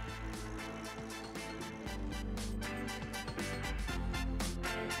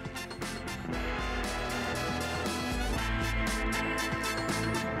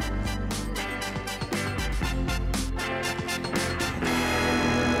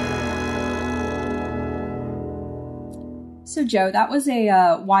 So, Joe, that was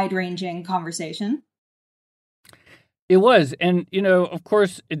a wide-ranging conversation. It was. And, of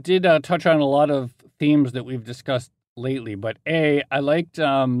course, it did touch on a lot of themes that we've discussed lately. But I liked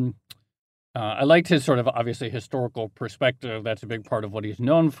his sort of obviously historical perspective. That's a big part of what he's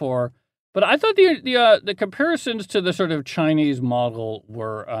known for. But I thought the comparisons to the sort of Chinese model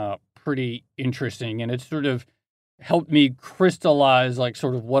were pretty interesting. And it sort of helped me crystallize, like,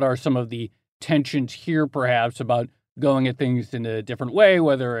 sort of what are some of the tensions here, perhaps, about going at things in a different way,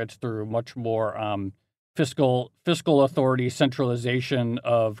 whether it's through much more fiscal authority, centralization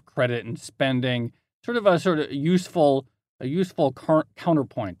of credit and spending, sort of useful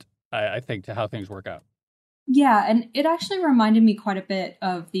counterpoint, I think, to how things work out. Yeah, and it actually reminded me quite a bit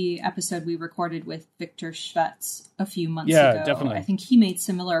of the episode we recorded with Victor Schvetz a few months ago. Yeah, definitely. I think he made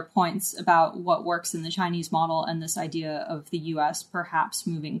similar points about what works in the Chinese model and this idea of the U.S. perhaps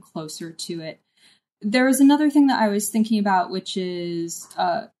moving closer to it. There was another thing that I was thinking about, which is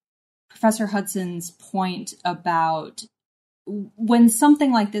Professor Hudson's point about when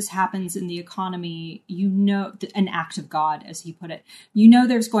something like this happens in the economy, an act of God, as he put it,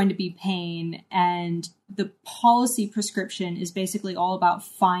 there's going to be pain. And the policy prescription is basically all about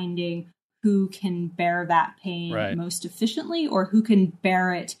finding who can bear that pain most efficiently, or who can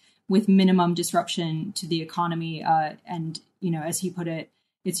bear it with minimum disruption to the economy. And, as he put it,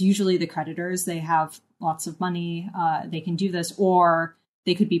 it's usually the creditors. They have lots of money. They can do this, or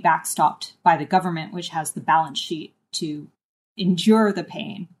they could be backstopped by the government, which has the balance sheet to endure the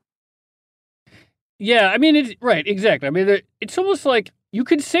pain. Yeah, I mean, it's right, exactly. I mean, it's almost like you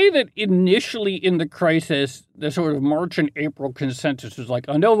could say that initially in the crisis, the sort of March and April consensus was like,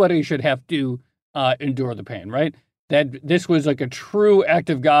 oh, nobody should have to endure the pain, right? That this was like a true act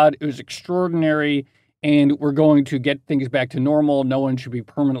of God. It was extraordinary. And we're going to get things back to normal. No one should be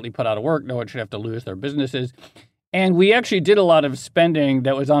permanently put out of work. No one should have to lose their businesses. And we actually did a lot of spending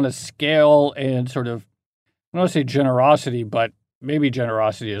that was on a scale and sort of, I don't want to say generosity, but maybe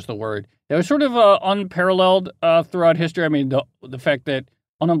generosity is the word. That was sort of unparalleled throughout history. I mean, the fact that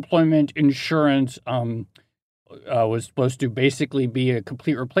unemployment insurance was supposed to basically be a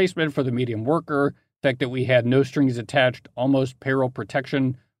complete replacement for the median worker. The fact that we had no strings attached, almost payroll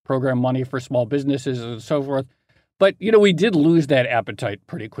protection program money for small businesses and so forth. But, we did lose that appetite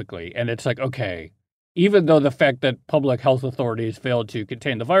pretty quickly. And it's like, okay, even though the fact that public health authorities failed to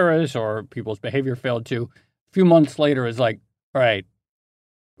contain the virus or people's behavior failed to, a few months later is like, all right,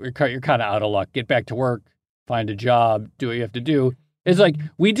 you're kind of out of luck. Get back to work, find a job, do what you have to do. It's like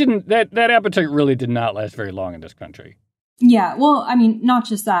that appetite really did not last very long in this country. Yeah, well, I mean, not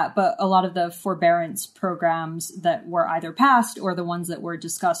just that, but a lot of the forbearance programs that were either passed or the ones that were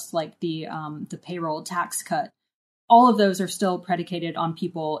discussed, like the payroll tax cut, all of those are still predicated on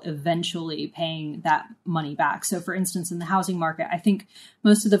people eventually paying that money back. So, for instance, in the housing market, I think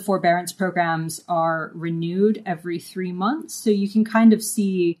most of the forbearance programs are renewed every 3 months. So you can kind of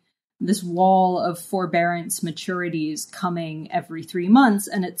see this wall of forbearance maturities coming every 3 months.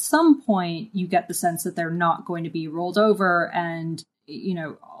 And at some point, you get the sense that they're not going to be rolled over. And,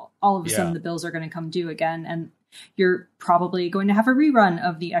 all of a sudden the bills are going to come due again. And you're probably going to have a rerun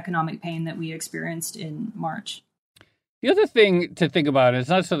of the economic pain that we experienced in March. The other thing to think about, it's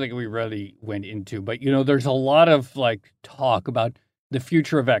not something we really went into, but, there's a lot of talk about the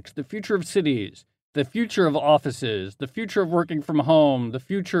future of X, the future of cities, the future of offices, the future of working from home, the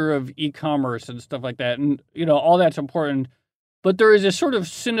future of e-commerce and stuff like that. And, all that's important. But there is a sort of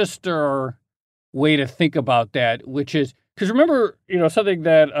sinister way to think about that, which is, because remember, something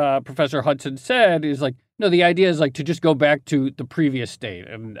that Professor Hudson said is the idea is to just go back to the previous state.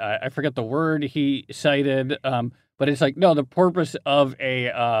 And I forget the word he cited, but it's no, the purpose of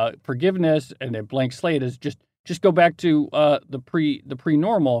a forgiveness and a blank slate is just go back to the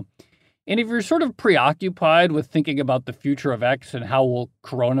pre-normal. And if you're sort of preoccupied with thinking about the future of X and how will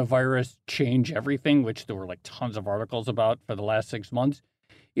coronavirus change everything, which there were tons of articles about for the last 6 months,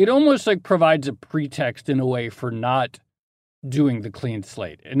 it almost provides a pretext in a way for not doing the clean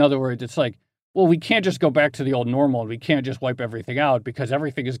slate. In other words, it's well, we can't just go back to the old normal and we can't just wipe everything out because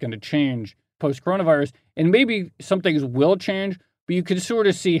everything is going to change post-coronavirus. And maybe some things will change, but you can sort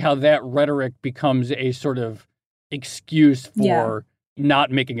of see how that rhetoric becomes a sort of excuse for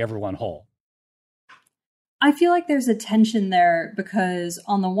not making everyone whole. I feel like there's a tension there because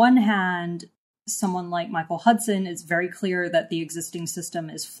on the one hand, someone like Michael Hudson, it's very clear that the existing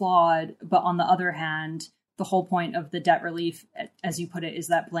system is flawed. But on the other hand, the whole point of the debt relief, as you put it, is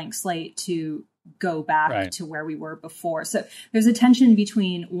that blank slate to go back to where we were before. So there's a tension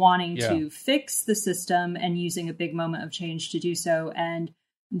between wanting to fix the system and using a big moment of change to do so, and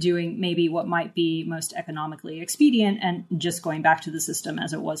doing maybe what might be most economically expedient and just going back to the system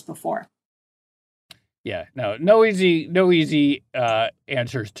as it was before. Yeah, no easy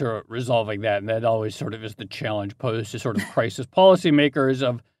answers to resolving that. And that always sort of is the challenge posed to sort of crisis policymakers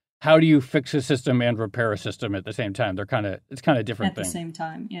of how do you fix a system and repair a system at the same time? It's kind of different things. At the same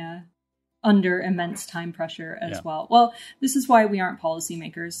time, yeah. Under immense time pressure as well. Well, this is why we aren't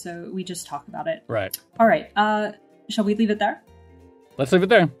policymakers, so we just talk about it. Right. All right. Shall we leave it there? Let's leave it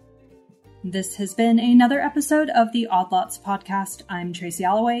there. This has been another episode of the Odd Lots podcast. I'm Tracy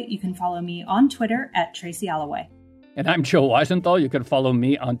Alloway. You can follow me on Twitter at Tracy Alloway. And I'm Joe Weisenthal. You can follow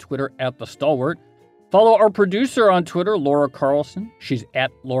me on Twitter at The Stalwart. Follow our producer on Twitter, Laura Carlson. She's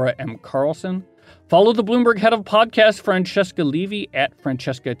at Laura M. Carlson. Follow the Bloomberg head of podcast, Francesca Levy, at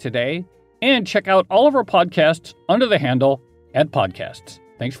Francesca Today. And check out all of our podcasts under the handle @podcasts.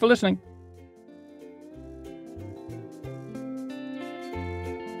 Thanks for listening.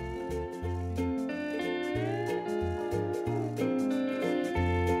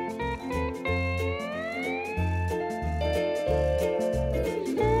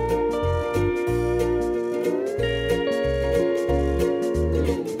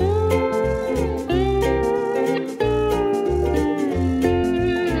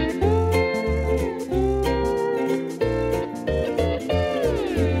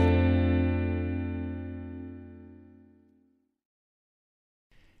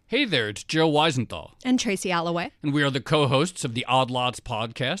 Hey there, it's Joe Weisenthal. And Tracy Alloway. And we are the co-hosts of the Odd Lots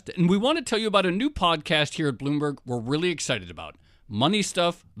podcast. And we want to tell you about a new podcast here at Bloomberg we're really excited about. Money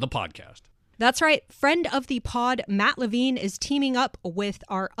Stuff, the podcast. That's right. Friend of the pod, Matt Levine, is teaming up with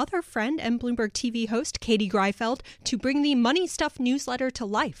our other friend and Bloomberg TV host, Katie Greifeld, to bring the Money Stuff newsletter to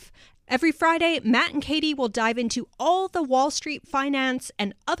life. Every Friday, Matt and Katie will dive into all the Wall Street finance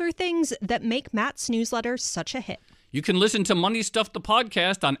and other things that make Matt's newsletter such a hit. You can listen to Money Stuff, the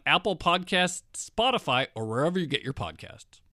podcast on Apple Podcasts, Spotify, or wherever you get your podcasts.